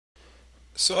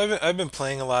So I've been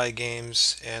playing a lot of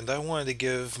games, and I wanted to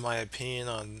give my opinion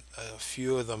on a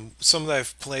few of them. Some that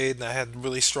I've played and I had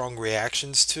really strong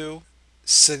reactions to.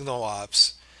 Signal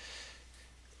Ops.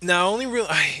 Now,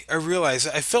 I realized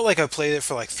I felt like I played it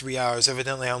for like 3 hours.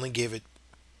 Evidently, I only gave it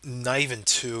not even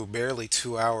two, barely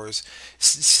 2 hours.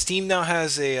 Steam now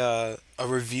has a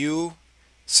review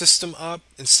system up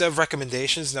instead of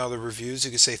recommendations. Now the reviews, you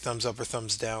can say thumbs up or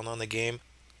thumbs down on the game.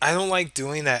 I don't like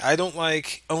doing that. I don't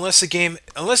like unless the game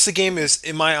is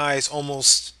in my eyes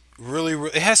almost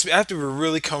it has to be, I have to be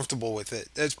really comfortable with it.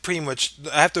 That's pretty much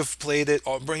I have to have played it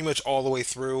pretty much all the way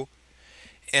through,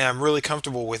 and I'm really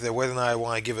comfortable with it whether or not I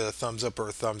want to give it a thumbs up or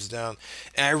a thumbs down.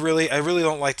 And I really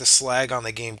don't like to slag on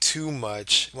the game too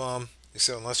much. Well,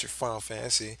 except unless you're Final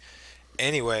Fantasy.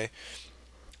 Anyway,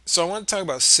 so I want to talk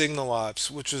about Signal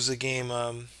Ops, which was a game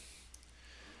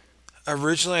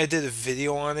originally I did a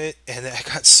video on it and I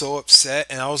got so upset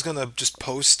and I was gonna just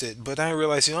post it, but I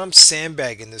realized, I'm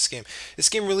sandbagging this game. This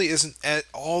game really isn't at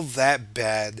all that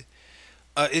bad.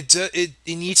 It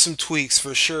needs some tweaks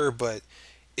for sure, but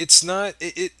it's not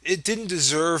it didn't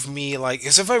deserve me, like,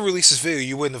 as if I released this video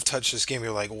you wouldn't have touched this game.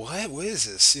 You're like, what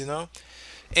is this?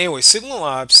 Anyway, Signal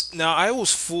Ops. Now, I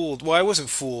was fooled. Well, I wasn't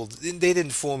fooled. They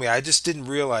didn't fool me. I just didn't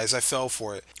realize I fell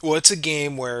for it. Well, it's a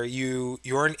game where you're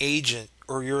an agent,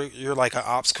 or you're like an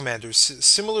ops commander,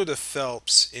 similar to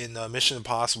Phelps in Mission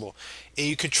Impossible, and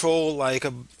you control like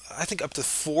I think up to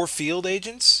four field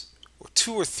agents, or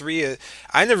two or three.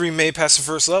 I never even made past the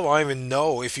first level. I don't even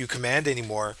know if you command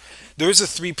anymore. There's a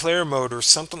three-player mode or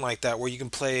something like that where you can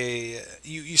play.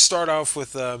 You start off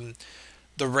with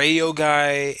the radio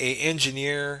guy, a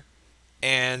engineer,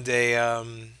 and a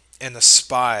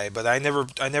spy. But I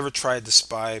never tried the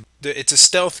spy. It's a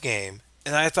stealth game,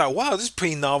 and I thought, wow, this is a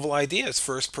pretty novel idea. It's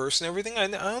first person, everything. I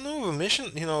don't know of a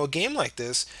mission, a game like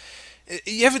this.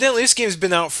 Evidently, this game's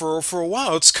been out for a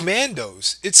while. It's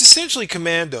Commandos. It's essentially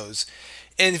Commandos,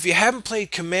 and if you haven't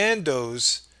played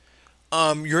Commandos,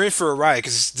 you're in for a ride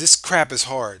because this crap is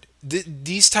hard.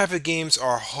 These type of games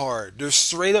are hard. They're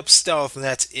straight up stealth, and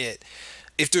that's it.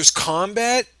 If there's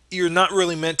combat, you're not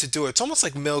really meant to do it. It's almost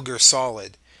like Metal Gear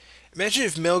Solid. Imagine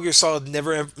if Metal Gear Solid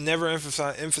never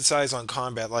emphasized on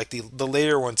combat like the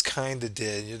later ones kind of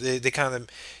did. They kind of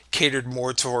catered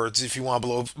more towards, if you want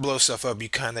to blow stuff up, you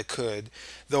kind of could.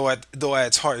 Though at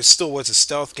its heart, it still was a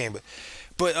stealth game,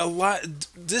 but a lot.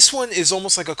 This one is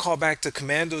almost like a callback to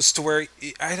Commandos, to where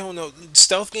I don't know,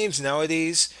 stealth games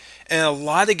nowadays, and a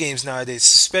lot of games nowadays,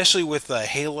 especially with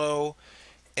Halo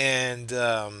and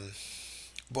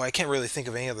boy, I can't really think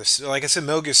of any others. Like I said,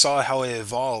 Metal Gear Solid, how it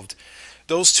evolved.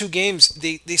 Those two games,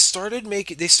 they started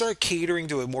catering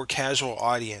to a more casual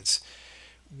audience,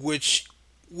 which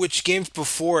games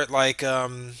before it, like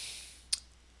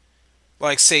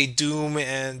say Doom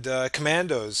and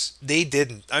Commandos, they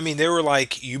didn't. I mean, they were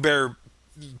like, you better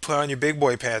put on your big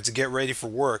boy pants and get ready for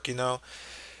work.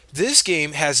 This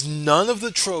game has none of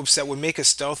the tropes that would make a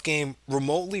stealth game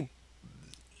remotely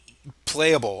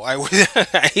playable. I would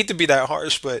I hate to be that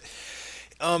harsh, but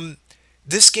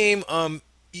this game,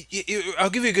 I'll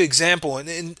give you a good example.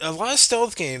 In a lot of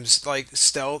stealth games, like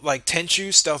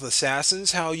Tenchu, Stealth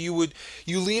Assassins, how you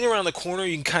lean around the corner,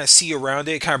 you can kind of see around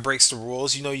it. It kind of breaks the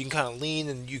rules. You can kind of lean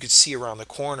and you can see around the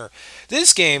corner.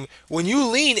 This game, when you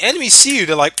lean, enemies see you.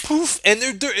 They're like poof, and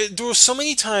there were so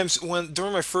many times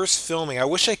during my first filming. I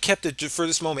wish I kept it for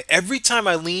this moment. Every time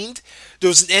I leaned, there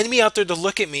was an enemy out there to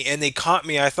look at me, and they caught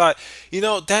me. I thought,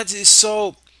 that is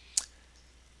so.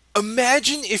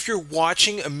 Imagine if you're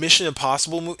watching a Mission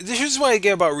Impossible movie. Here's what I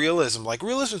get about realism. Like,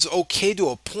 realism is okay to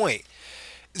a point.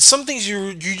 Some things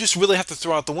you just really have to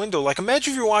throw out the window. Like,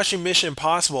 imagine if you're watching Mission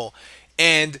Impossible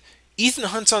and Ethan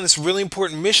Hunt's on this really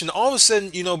important mission. All of a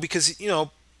sudden, because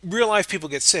real life people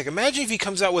get sick. Imagine if he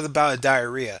comes out with about a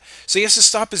diarrhea. So he has to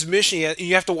stop his mission.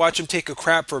 You have to watch him take a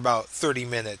crap for about 30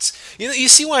 minutes. You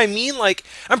see what I mean? Like,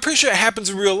 I'm pretty sure it happens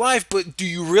in real life, but do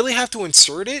you really have to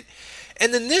insert it?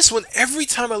 And then this one, every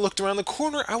time I looked around the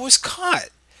corner, I was caught.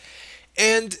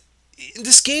 And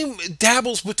this game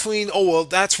dabbles between, oh, well,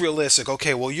 that's realistic.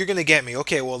 Okay, well, you're going to get me.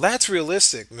 Okay, well, that's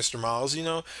realistic, Mr. Miles.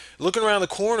 Looking around the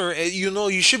corner,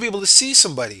 you should be able to see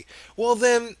somebody. Well,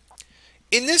 then,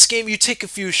 in this game, you take a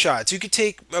few shots. You could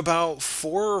take about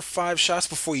 4 or 5 shots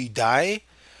before you die.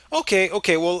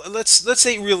 Okay, well, let's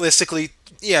say realistically,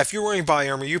 yeah, if you're wearing body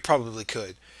armor, you probably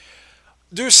could.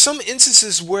 There's some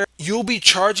instances where you'll be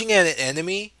charging at an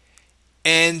enemy,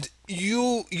 and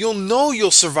you'll know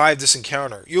you'll survive this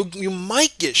encounter. You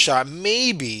might get shot,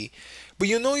 maybe, But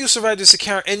you know you'll survive this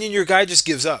encounter, and then your guy just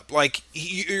gives up. Like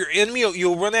your enemy,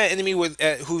 you'll run at enemy with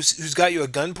who's got you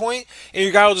at gunpoint, and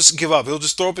your guy will just give up. He'll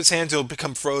just throw up his hands. He'll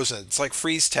become frozen. It's like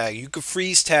freeze tag. You could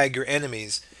freeze tag your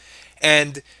enemies,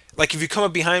 and like if you come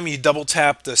up behind me, you double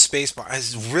tap the spacebar.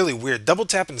 It's really weird. Double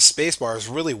tapping the spacebar is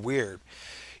really weird.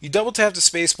 You double tap the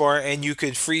spacebar, and you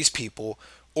could freeze people,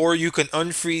 or you can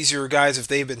unfreeze your guys if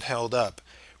they've been held up,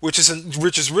 which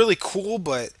is really cool,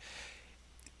 but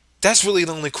that's really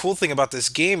the only cool thing about this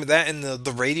game. That and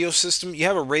the radio system. You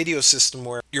have a radio system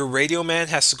where your radio man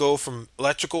has to go from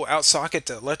electrical out socket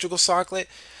to electrical socket,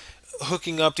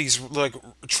 hooking up these like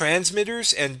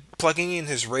transmitters and plugging in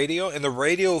his radio, and the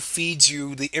radio feeds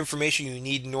you the information you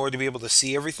need in order to be able to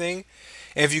see everything.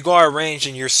 And if you go out of range,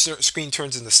 and your screen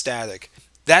turns into static.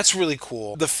 That's really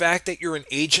cool. The fact that you're an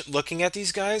agent looking at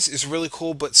these guys is really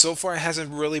cool, but so far it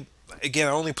hasn't really. Again,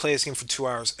 I only play this game for 2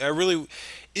 hours.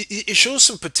 It shows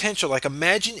some potential. Like,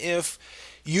 imagine if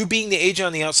you being the agent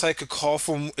on the outside could call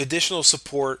for additional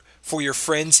support for your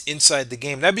friends inside the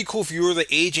game. That'd be cool if you were the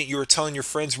agent, you were telling your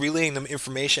friends, relaying them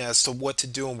information as to what to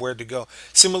do and where to go.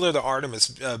 Similar to Artemis,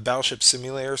 Battleship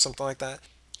Simulator or something like that.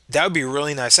 That would be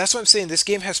really nice. That's what I'm saying. This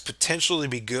game has potential to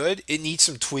be good. It needs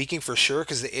some tweaking for sure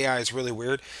because the AI is really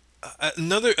weird.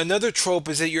 Another trope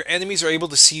is that your enemies are able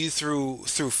to see you through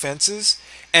fences,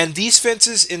 and these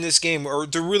fences in this game are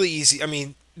they're really easy. I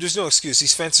mean, there's no excuse.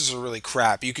 These fences are really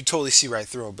crap. You could totally see right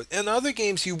through them. But in other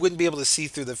games, you wouldn't be able to see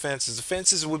through the fences. The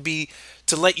fences would be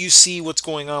to let you see what's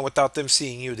going on without them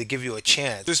seeing you, to give you a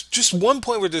chance. There's just one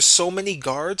point where there's so many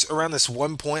guards around this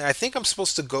one point. I think I'm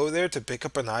supposed to go there to pick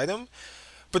up an item.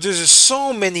 But there's just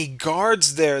so many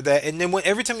guards there that, and then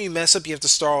every time you mess up, you have to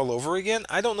start all over again.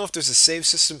 I don't know if there's a save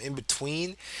system in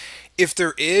between. If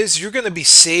there is, you're going to be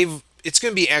save. It's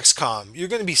going to be XCOM. You're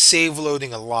going to be save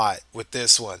loading a lot with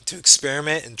this one to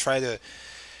experiment and try to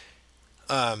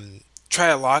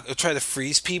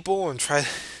freeze people and try.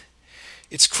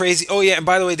 It's crazy. Oh yeah, and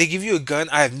by the way, they give you a gun.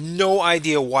 I have no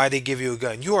idea why they give you a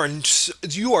gun. You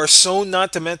are so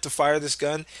not meant to fire this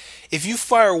gun. If you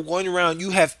fire one round,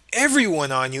 you have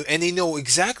everyone on you, and they know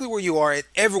exactly where you are. And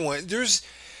everyone,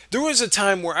 there was a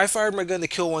time where I fired my gun to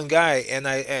kill one guy, and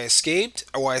I escaped,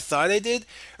 or I thought I did.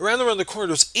 Around the corner,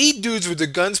 there was 8 dudes with their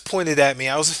guns pointed at me.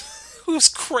 It was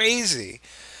crazy.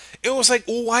 It was like,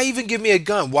 well, why even give me a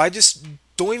gun? Why just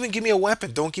don't even give me a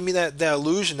weapon? Don't give me that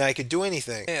illusion that I could do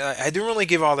anything. I didn't really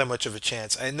give all that much of a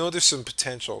chance. I know there's some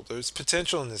potential. There's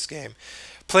potential in this game.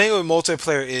 Playing with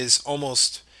multiplayer is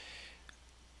almost,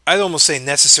 I'd almost say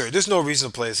necessary. There's no reason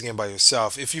to play this game by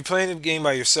yourself. If you're playing the game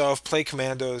by yourself, play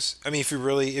Commandos. I mean, if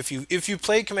you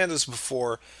played Commandos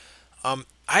before,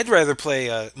 I'd rather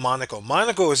play Monaco.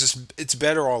 Monaco is just it's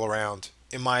better all around,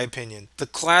 in my opinion. The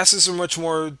classes are much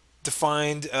more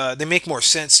defined. They make more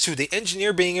sense too. The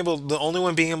only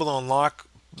one being able to unlock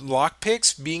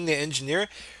lockpicks, being the engineer,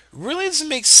 really doesn't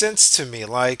make sense to me.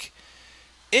 Like,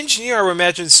 engineer, I would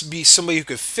imagine to be somebody who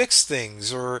could fix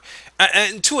things, or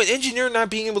and to an engineer not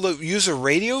being able to use a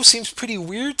radio seems pretty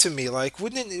weird to me. Like,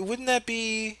 wouldn't that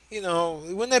be,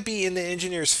 wouldn't that be in the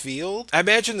engineer's field? I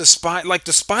imagine the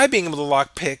spy being able to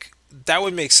lock pick. That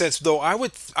would make sense, though. I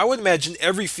would imagine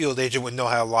every field agent would know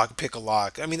how to pick a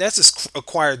lock. I mean, that's just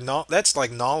acquired that's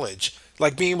like knowledge,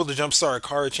 like being able to jumpstart a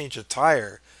car or change a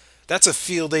tire. That's a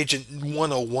field agent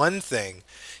 101 thing.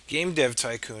 Game Dev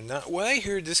Tycoon. Now, what I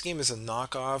hear, this game is a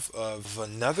knockoff of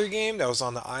another game that was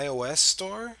on the iOS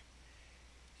store.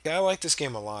 Yeah, I like this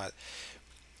game a lot.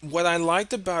 What I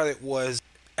liked about it was,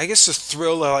 I guess, the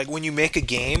thrill of, like, when you make a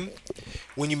game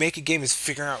is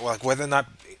figuring out, like, whether or not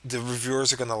the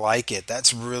reviewers are gonna like it.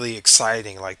 That's really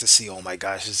exciting. Like, to see, oh my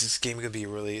gosh, is this game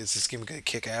gonna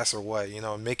kick ass or what?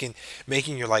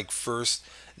 Making your, like, first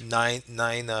nine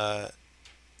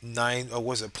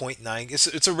was it point nine,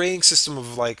 it's a rating system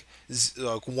of like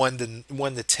 1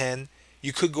 to 10.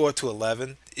 You could go up to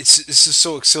 11. It's just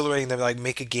so exhilarating to, like,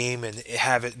 make a game and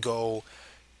have it go,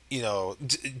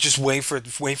 just wait for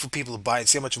people to buy it,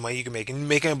 see how much money you can make, and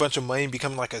making a bunch of money and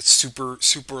becoming like a super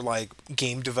like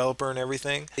game developer and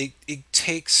everything. It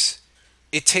takes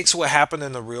what happened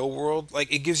in the real world,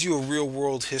 like, it gives you a real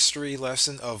world history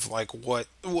lesson of, like, what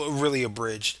really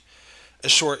abridged, a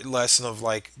short lesson of,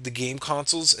 like, the game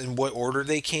consoles and what order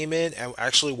they came in and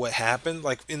actually what happened.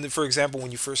 Like, for example,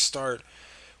 when you first start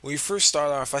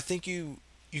off, I think you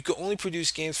could only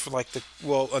produce games for, like, a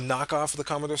knockoff of the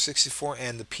Commodore 64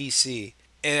 and the PC.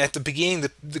 And at the beginning,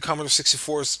 the Commodore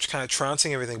 64 is kind of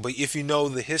trouncing everything, but if you know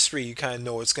the history, you kind of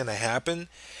know what's going to happen.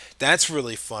 That's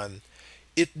really fun.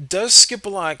 It does skip a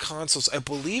lot of consoles. I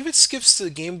believe it skips to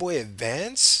the Game Boy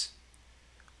Advance.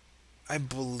 I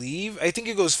believe. I think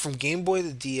it goes from Game Boy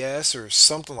to DS or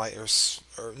something like,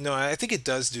 or no, I think it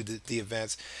does do the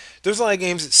advance. There's a lot of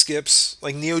games it skips,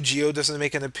 like Neo Geo doesn't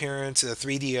make an appearance,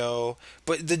 3DO,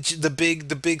 but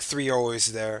the big three are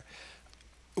always there.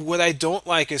 What I don't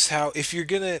like is how if you're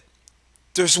gonna,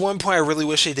 there's one point I really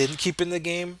wish they didn't keep in the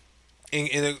game,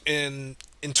 in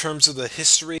terms of the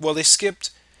history. Well, they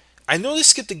skipped. I know they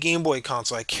skipped the Game Boy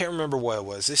console. I can't remember what it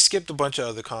was. They skipped a bunch of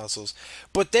other consoles,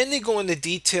 but then they go into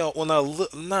detail. Well,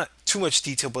 not too much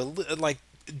detail, but like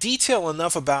detail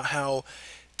enough about how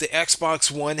the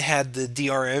Xbox One had the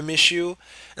DRM issue,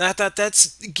 and I thought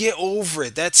that's get over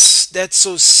it. That's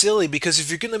so silly because if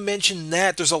you're gonna mention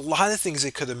that, there's a lot of things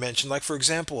they could have mentioned. Like for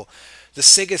example, the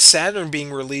Sega Saturn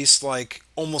being released like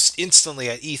almost instantly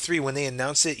at E3 when they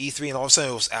announced it at E3, and all of a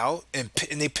sudden it was out, and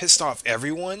they pissed off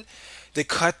everyone. They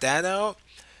cut that out.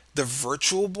 The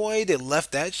Virtual Boy, they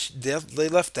left that they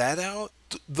left that out.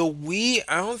 The Wii,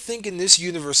 I don't think in this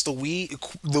universe the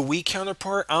Wii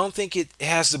counterpart, I don't think it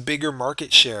has the bigger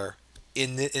market share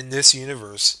in this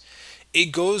universe.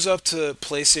 It goes up to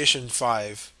PlayStation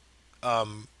 5,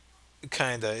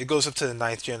 kinda. It goes up to the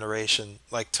ninth generation,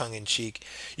 like tongue in cheek.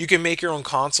 You can make your own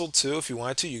console too if you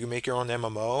want to. You can make your own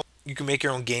MMO. You can make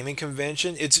your own gaming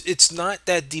convention. It's not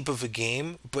that deep of a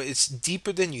game, but it's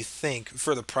deeper than you think.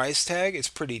 For the price tag, it's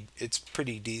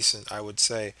pretty decent, I would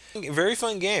say. Very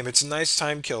fun game. It's a nice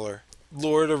time killer.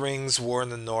 Lord of the Rings, War in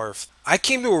the North. I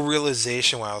came to a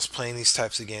realization while I was playing these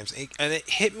types of games, and it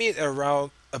hit me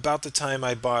around about the time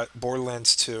I bought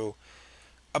Borderlands 2.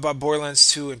 About Borderlands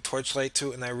 2 and Torchlight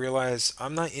 2, and I realized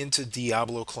I'm not into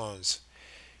Diablo clones.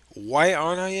 Why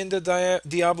aren't I into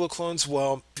Diablo clones?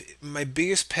 Well, my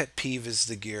biggest pet peeve is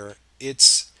the gear.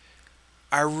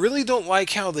 I really don't like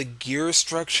how the gear is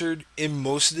structured in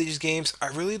most of these games. I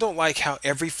really don't like how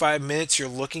every 5 minutes you're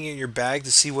looking in your bag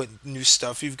to see what new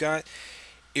stuff you've got.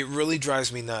 It really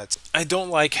drives me nuts. I don't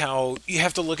like how you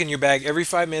have to look in your bag every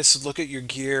 5 minutes to look at your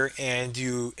gear, and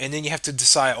then you have to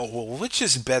decide, oh well, which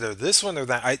is better, this one or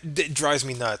that. It drives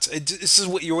me nuts. This is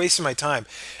what you're wasting my time.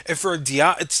 And for a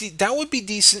that would be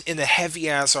decent in a heavy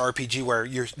ass RPG where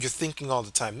you're thinking all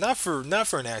the time. Not for an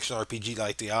action RPG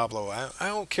like Diablo. I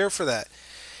don't care for that.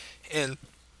 And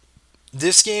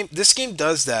this game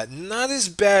does that. Not as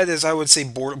bad as I would say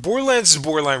Borderlands is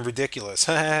borderline ridiculous.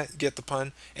 Get the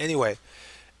pun? Anyway.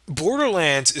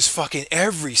 Borderlands is fucking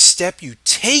every step you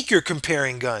take, you're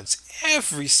comparing guns.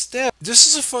 Every step. This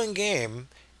is a fun game,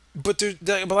 but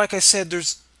like I said,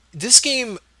 this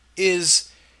game is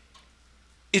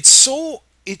you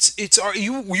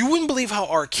wouldn't believe how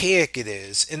archaic it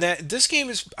is. And that this game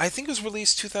is, I think it was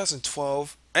released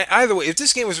 2012. Either way, if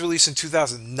this game was released in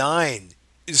 2009,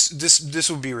 this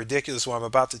would be ridiculous. What I'm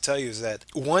about to tell you is that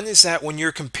one is that when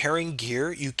you're comparing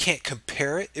gear, you can't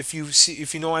compare it if you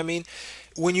know what I mean.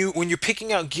 When you're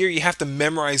picking out gear, you have to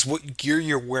memorize what gear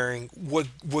you're wearing, what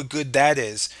good that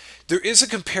is. There is a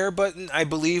compare button, I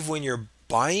believe, when you're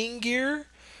buying gear,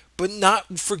 but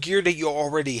not for gear that you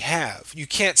already have. You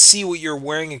can't see what you're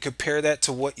wearing and compare that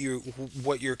to what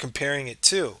you're comparing it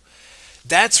to.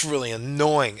 That's really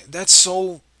annoying. That's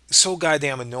so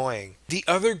goddamn annoying. The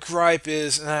other gripe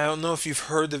is, and I don't know if you've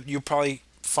heard that, you'll probably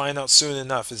find out soon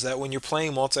enough, is that when you're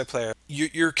playing multiplayer,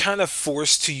 you're kind of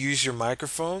forced to use your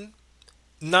microphone.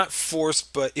 Not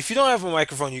forced, but if you don't have a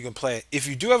microphone, you can play it. If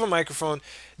you do have a microphone,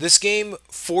 this game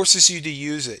forces you to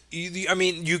use it. I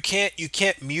mean, you can't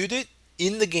mute it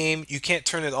in the game. You can't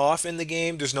turn it off in the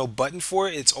game. There's no button for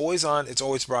it. It's always on. It's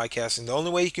always broadcasting. The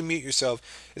only way you can mute yourself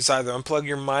is either unplug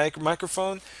your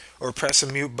microphone or press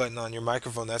a mute button on your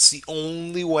microphone. That's the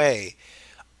only way.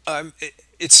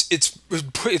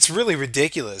 It's really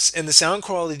ridiculous, and the sound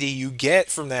quality you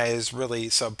get from that is really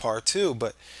subpar too.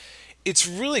 But it's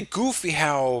really goofy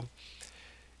how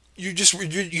you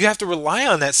have to rely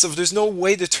on that stuff. There's no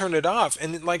way to turn it off,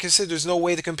 and like I said, there's no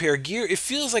way to compare gear. It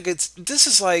feels like this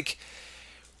is like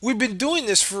we've been doing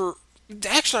this for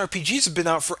action RPGs have been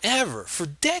out forever, for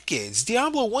decades.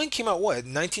 Diablo 1 came out what,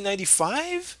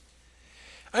 1995?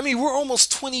 I mean, we're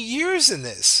almost 20 years in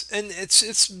this, and it's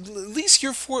at least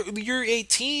you're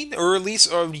 18, or at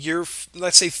least you're,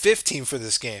 let's say, 15 for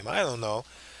this game. I don't know.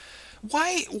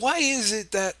 Why is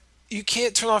it that you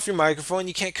can't turn off your microphone,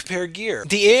 you can't compare gear?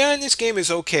 The AI in this game is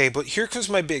okay, but here comes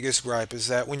my biggest gripe, is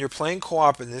that when you're playing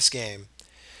co-op in this game,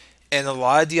 and a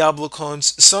lot of Diablo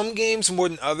clones, some games more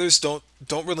than others don't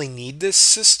really need this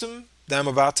system that I'm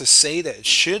about to say that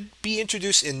should be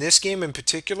introduced in this game in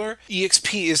particular.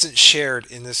 EXP isn't shared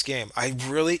in this game. I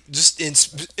really, just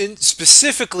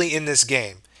specifically in this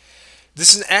game.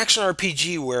 This is an action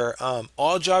RPG where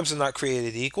all jobs are not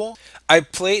created equal. I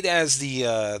played as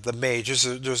the mage.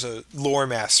 There's a lore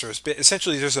master.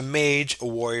 Essentially, there's a mage, a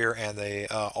warrior, and a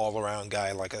all around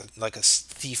guy, like a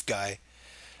thief guy.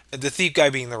 The thief guy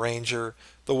being the ranger,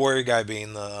 the warrior guy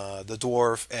being the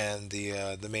dwarf, and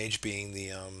the mage being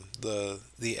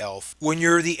the elf. When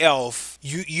you're the elf,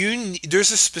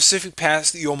 there's a specific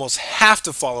path that you almost have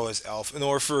to follow as elf in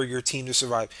order for your team to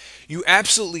survive. You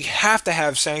absolutely have to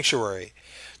have sanctuary.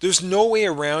 There's no way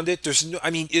around it. I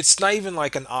mean, it's not even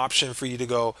like an option for you to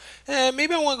go,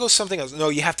 maybe I want to go something else. No,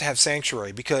 you have to have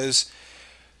sanctuary because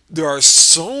there are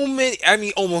so many. I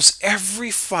mean, almost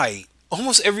every fight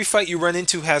you run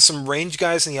into has some range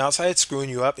guys on the outside screwing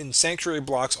you up, and Sanctuary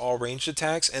blocks all ranged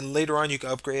attacks, and later on you can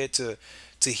upgrade it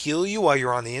to heal you while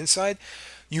you're on the inside.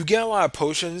 You get a lot of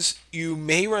potions. You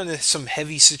may run into some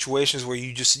heavy situations where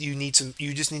you just need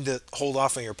to hold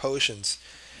off on your potions,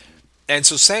 and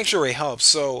so Sanctuary helps.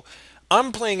 So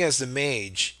I'm playing as the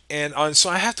mage, and so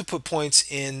I have to put points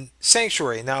in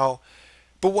Sanctuary now.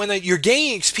 But when you're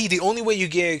gaining XP, the only way you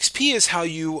get XP is how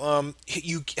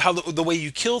the way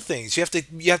you kill things. You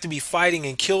have to be fighting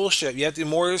and kill shit. The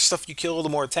more stuff you kill, the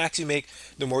more attacks you make,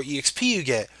 the more EXP you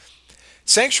get.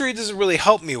 Sanctuary doesn't really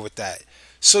help me with that.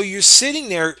 So you're sitting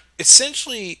there,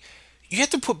 essentially, you have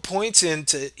to put points in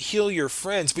to heal your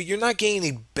friends, but you're not getting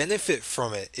any benefit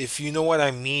from it, if you know what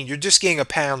I mean. You're just getting a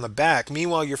pat on the back.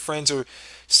 Meanwhile, your friends are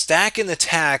stacking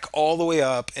attack all the way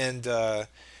up and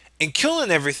killing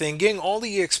everything, getting all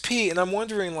the EXP, and I'm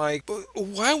wondering, like,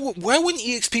 why wouldn't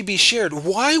EXP be shared?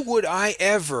 Why would I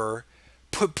ever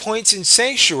put points in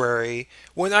Sanctuary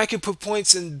when I could put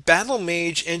points in Battle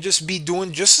Mage and just be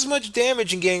doing just as much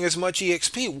damage and getting as much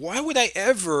EXP? Why would I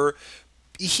ever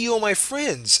heal my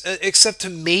friends except to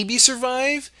maybe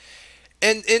survive?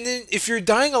 And then if you're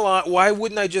dying a lot, why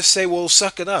wouldn't I just say, well,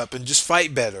 suck it up and just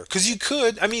fight better? Because you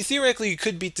could. I mean, theoretically, you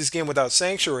could beat this game without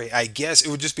Sanctuary. I guess it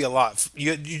would just be a lot.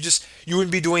 You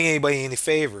wouldn't be doing anybody any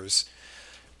favors.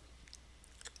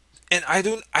 And I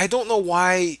don't know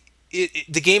why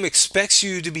the game expects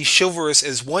you to be chivalrous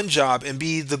as one job and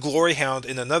be the glory hound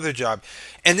in another job.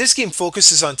 And this game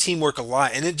focuses on teamwork a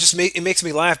lot, and it makes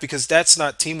me laugh because that's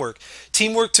not teamwork.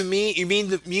 Teamwork to me, you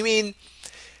mean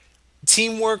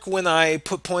teamwork when I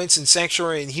put points in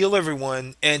Sanctuary and heal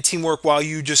everyone, and teamwork while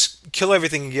you just kill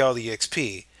everything and get all the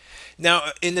XP. Now,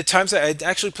 in the times that I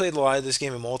actually played a lot of this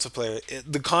game in multiplayer,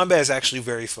 the combat is actually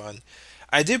very fun.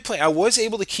 I was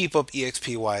able to keep up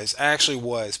EXP wise. I actually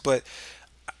was, but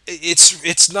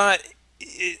it's not.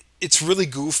 It's really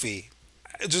goofy.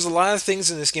 There's a lot of things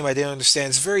in this game I didn't understand.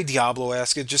 It's very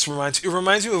Diablo-esque. It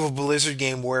reminds me of a Blizzard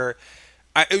game where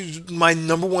my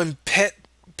number one pet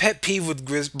peeve with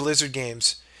Blizzard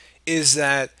games is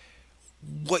that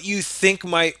what you think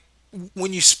might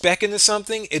when you spec into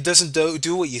something, it doesn't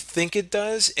do what you think it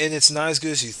does, and it's not as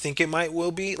good as you think it might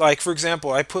will be. Like, for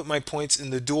example, I put my points in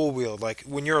the dual wield. Like,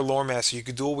 when you're a lore master, you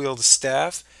could dual wield a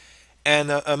staff and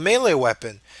a melee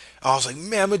weapon. I was like,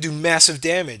 man, I'm gonna do massive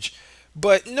damage.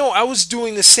 But no, I was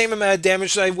doing the same amount of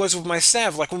damage that I was with my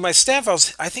staff. Like with my staff,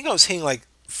 I think I was hitting like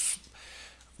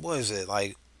what is it,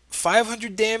 like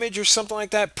 500 damage or something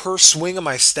like that per swing of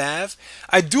my staff.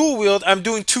 I dual wield, I'm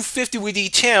doing 250 with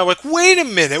each hand. I'm like, wait a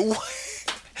minute,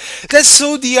 that's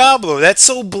so Diablo, that's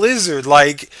so Blizzard.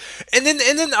 Like, and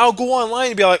then I'll go online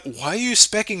and be like, why are you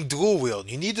specking dual wield?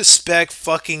 You need to spec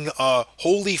fucking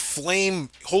holy flame,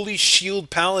 holy shield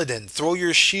paladin. Throw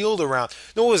your shield around.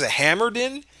 No, what was it,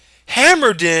 Hammerden?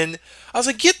 Hammerden. I was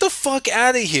like, get the fuck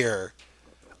out of here.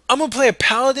 I'm gonna play a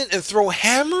paladin and throw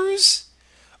hammers?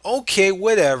 Okay,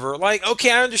 whatever. Like,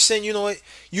 okay, I understand, you know what,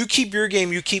 you keep your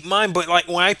game, you keep mine, but like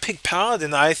when I pick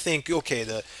Paladin, I think,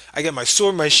 okay, I get my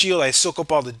sword, my shield, I soak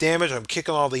up all the damage, I'm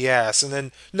kicking all the ass, and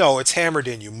then, no, it's hammered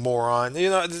in, you moron.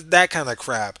 You know, that kind of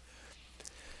crap.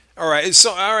 Alright,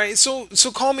 so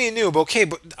call me a noob, okay,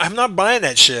 but I'm not buying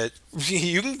that shit.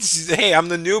 You can hey, I'm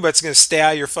the noob that's gonna stay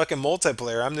out of your fucking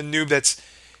multiplayer. I'm the noob that's,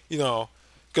 you know,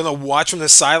 gonna watch from the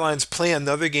sidelines play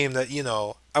another game that, you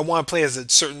know, I want to play as a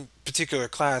certain particular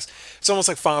class. It's almost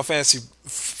like Final Fantasy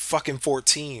fucking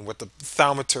 14 with the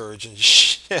thaumaturge and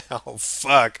shit. Oh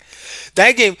fuck,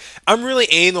 that game. I'm really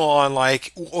anal on,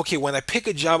 like, okay, when I pick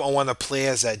a job, I want to play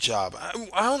as that job.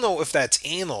 I don't know if that's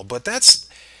anal, but that's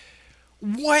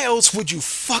why else would you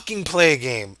fucking play a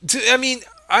game? I mean,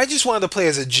 I just wanted to play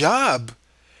as a job.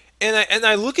 And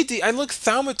I look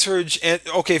Thaumaturge and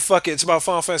okay, fuck it, it's about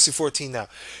Final Fantasy 14 now.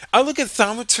 I look at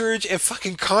Thaumaturge and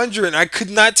fucking Conjure, and I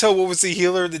could not tell what was the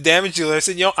healer or the damage dealer. I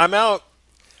said, yo, I'm out.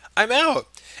 I'm out.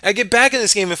 I get back in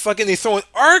this game and fucking they throw an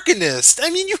Arcanist. I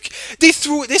mean,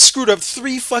 they screwed up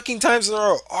 3 fucking times in a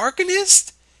row.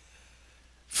 Arcanist?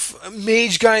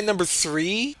 Mage guy number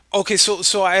three. Okay,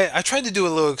 so I tried to do a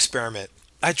little experiment.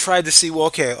 I tried to see. Well,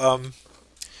 okay,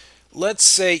 let's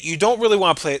say you don't really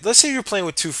want to play. Let's say you're playing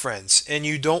with two friends and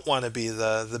you don't want to be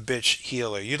the bitch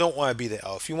healer. You don't want to be the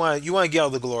elf. You want to get all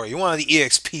the glory. You want the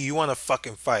exp. You want to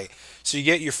fucking fight. So you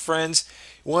get your friends.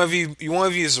 One of you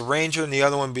is a ranger and the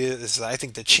other one is, I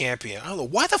think, the champion. I don't know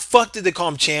why the fuck did they call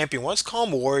him champion. Why don't call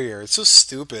him warrior? It's so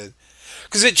stupid.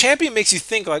 Because a champion makes you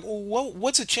think like, well,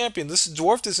 what's a champion? This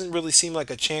dwarf doesn't really seem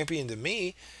like a champion to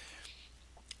me.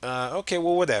 Okay,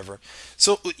 well, whatever.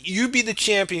 So you be the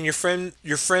champion. Your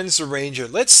friend's the ranger.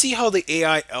 Let's see how the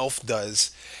AI elf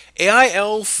does. AI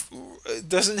elf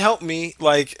doesn't help me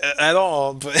like at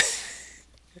all. But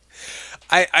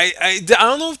I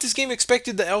don't know if this game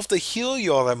expected the elf to heal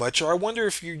you all that much, or I wonder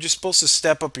if you're just supposed to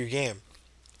step up your game.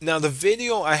 Now the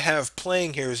video I have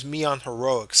playing here is me on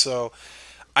heroic, so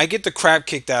I get the crap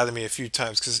kicked out of me a few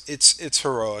times because it's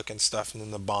heroic and stuff, and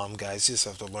then the bomb guys you just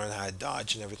have to learn how to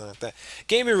dodge and everything like that.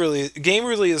 Game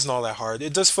really isn't all that hard.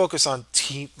 It does focus on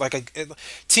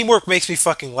teamwork makes me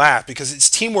fucking laugh because it's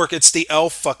teamwork. It's the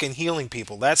elf fucking healing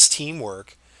people. That's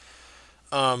teamwork.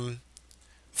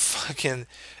 Fucking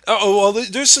well,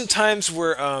 there's some times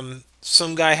where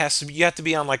some guy you have to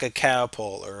be on like a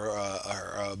catapult or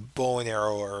a bow and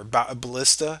arrow or a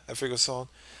ballista. I forget what it's called,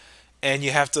 and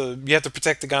you have to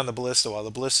protect the guy on the ballista while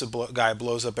the guy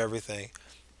blows up everything.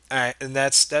 All right, and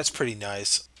that's pretty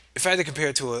nice. If I had to compare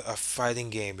it to a fighting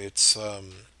game, it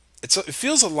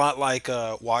feels a lot like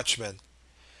Watchmen,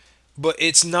 but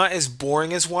it's not as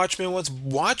boring as Watchmen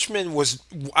was.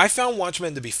 I found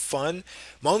Watchmen to be fun.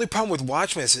 My only problem with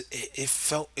Watchmen is it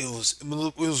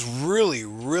was really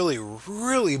really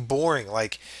really boring.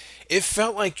 Like it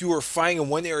felt like you were fighting in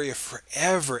one area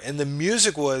forever, and the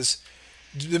music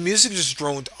just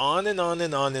droned on and on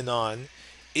and on and on.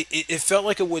 It felt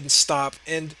like it wouldn't stop.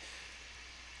 And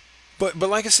but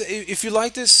like I said, if you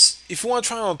like this, if you want to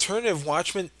try an alternative,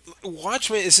 Watchmen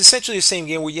is essentially the same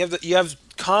game where you have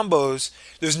combos.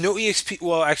 There's no EXP.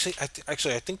 Well, actually, I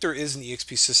think there is an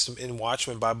EXP system in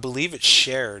Watchmen, but I believe it's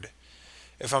shared,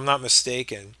 if I'm not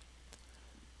mistaken.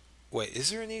 Wait,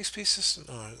 is there an EXP system?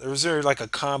 Or is there like a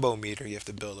combo meter you have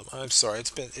to build them? I'm sorry,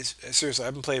 it's seriously.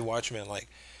 I've been playing Watchmen like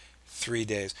 3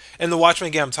 days. And the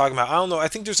Watchmen game I'm talking about, I don't know. I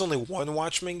think there's only one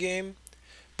Watchmen game,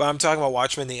 but I'm talking about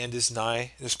Watchmen. The End is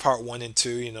Nigh. There's part one and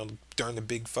two. During the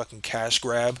big fucking cash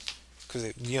grab,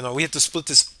 because we have to split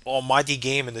this almighty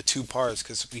game into two parts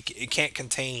because it can't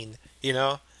contain.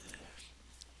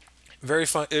 Very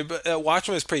fun. But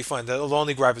Watchmen is pretty fun. The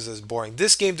only gripe is boring.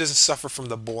 This game doesn't suffer from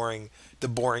the boring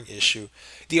issue.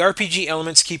 The RPG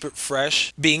elements keep it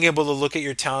fresh. Being able to look at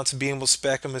your talents and being able to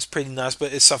spec them is pretty nice,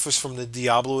 but it suffers from the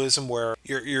Diabloism where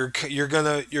you're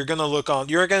gonna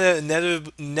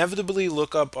inevitably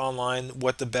look up online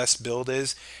what the best build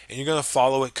is, and you're gonna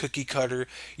follow it cookie cutter.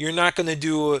 You're not gonna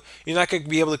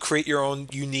be able to create your own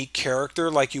unique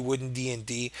character like you would in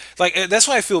D&D. Like that's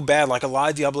why I feel bad. Like a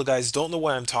lot of Diablo guys don't know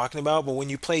what I'm talking about, but when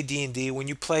you play D&D, when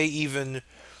you play even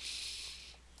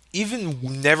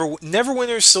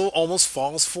Neverwinter still almost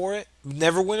falls for it.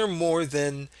 Neverwinter more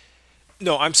than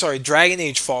no, I'm sorry, Dragon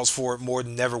Age falls for it more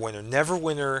than Neverwinter.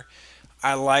 Neverwinter,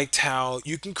 I liked how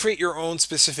you can create your own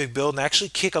specific build and actually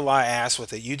kick a lot of ass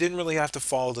with it. You didn't really have to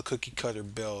follow the cookie cutter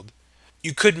build.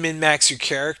 You could min max your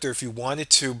character if you wanted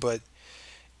to, but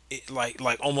like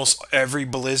almost every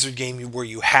Blizzard game where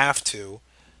you have to.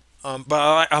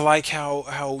 But I like how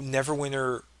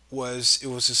Neverwinter was. It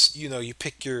was just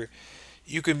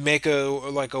you could make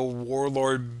a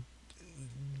warlord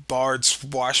bard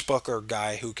swashbuckler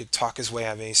guy who could talk his way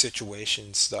out of any situation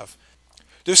and stuff.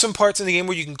 There's some parts in the game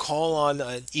where you can call on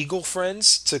eagle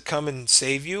friends to come and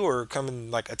save you or come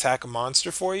and like attack a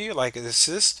monster for you, like an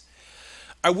assist.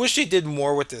 I wish they did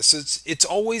more with this. It's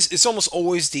almost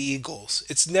always the Eagles.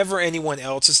 It's never anyone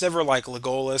else. It's never like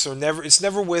Legolas or never. It's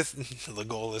never with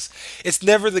Legolas. It's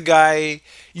never the guy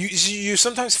you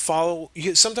sometimes follow.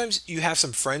 Sometimes you have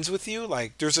some friends with you.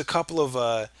 Like there's a couple of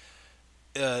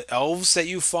elves that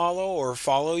you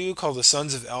follow you called the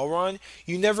Sons of Elrond.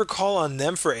 You never call on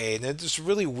them for aid, and it's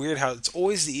really weird how it's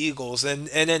always the Eagles, and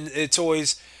then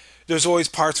there's always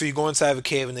parts where you go inside of a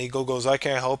cave and the eagle goes, "I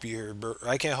can't help you here, bro.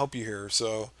 I can't help you here."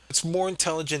 So it's more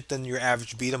intelligent than your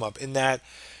average beat 'em up in that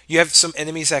you have some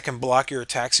enemies that can block your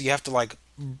attacks, so you have to like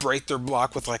break their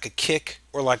block with like a kick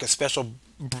or like a special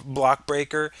block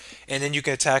breaker, and then you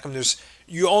can attack them.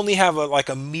 You only have a like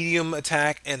a medium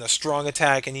attack and a strong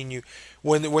attack, and then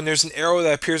when there's an arrow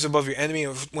that appears above your enemy,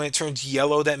 when it turns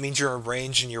yellow, that means you're in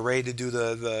range and you're ready to do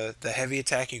the heavy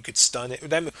attack. You could stun it.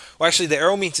 Well, actually, the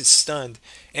arrow means it's stunned,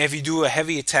 and if you do a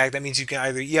heavy attack, that means you can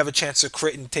either you have a chance to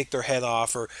crit and take their head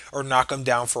off, or knock them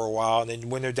down for a while, and then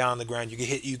when they're down on the ground, you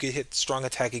get hit strong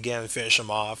attack again and finish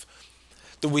them off.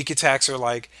 The weak attacks are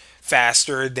like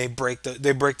faster. They break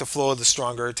the flow of the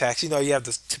stronger attacks. You have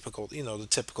the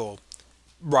typical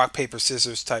rock paper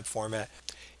scissors type format.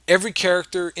 Every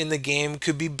character in the game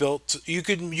could be built. You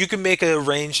could make a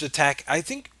ranged attack. I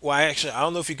think. Well, actually, I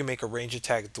don't know if you can make a ranged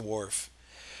attack dwarf.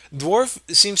 Dwarf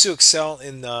seems to excel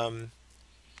in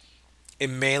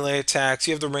melee attacks.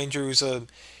 You have the ranger who's a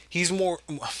he's more.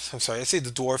 I'm sorry, I say the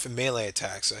dwarf in melee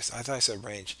attacks. I thought I said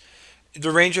range.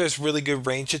 The ranger has really good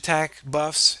range attack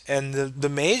buffs, and the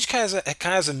mage kind of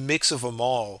has a mix of them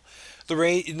all.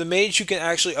 The mage, you can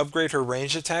actually upgrade her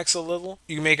range attacks a little.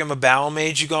 You can make him a battle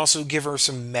mage. You can also give her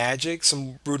some magic,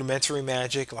 some rudimentary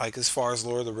magic, like as far as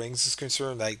Lord of the Rings is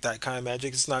concerned, like that kind of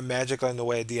magic. It's not magic like in the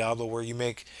way of Diablo, where you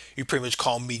pretty much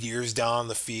call meteors down on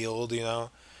the field.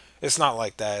 It's not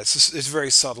like that. It's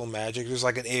very subtle magic. There's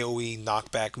like an AOE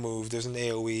knockback move. There's an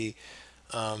AOE.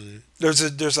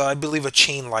 I believe a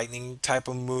chain lightning type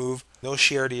of move. No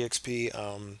shared EXP.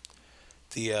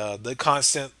 The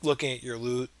constant looking at your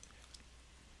loot,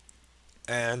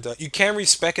 and you can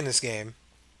respec in this game,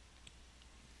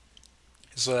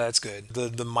 so that's good.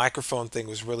 The microphone thing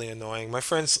was really annoying. My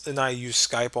friends and I use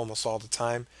Skype almost all the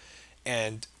time,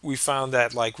 and we found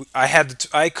that like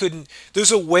I couldn't.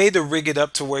 There's a way to rig it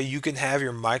up to where you can have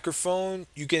your microphone.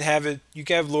 You can have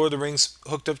Lord of the Rings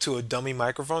hooked up to a dummy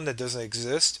microphone that doesn't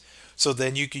exist. So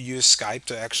then you could use Skype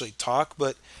to actually talk,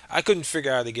 but I couldn't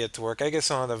figure out how to get it to work. I guess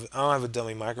I don't have a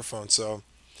dummy microphone, so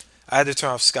I had to turn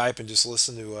off Skype and just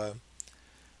listen to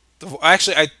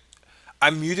actually I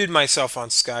muted myself on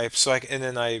Skype, and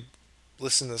then I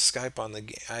listened to Skype on the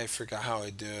game. I forgot how I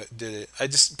did it. I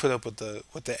just put up with the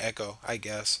echo. I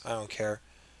guess I don't care.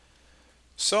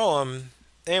 So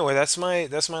anyway, that's my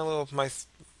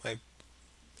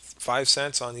 5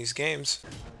 cents on these games.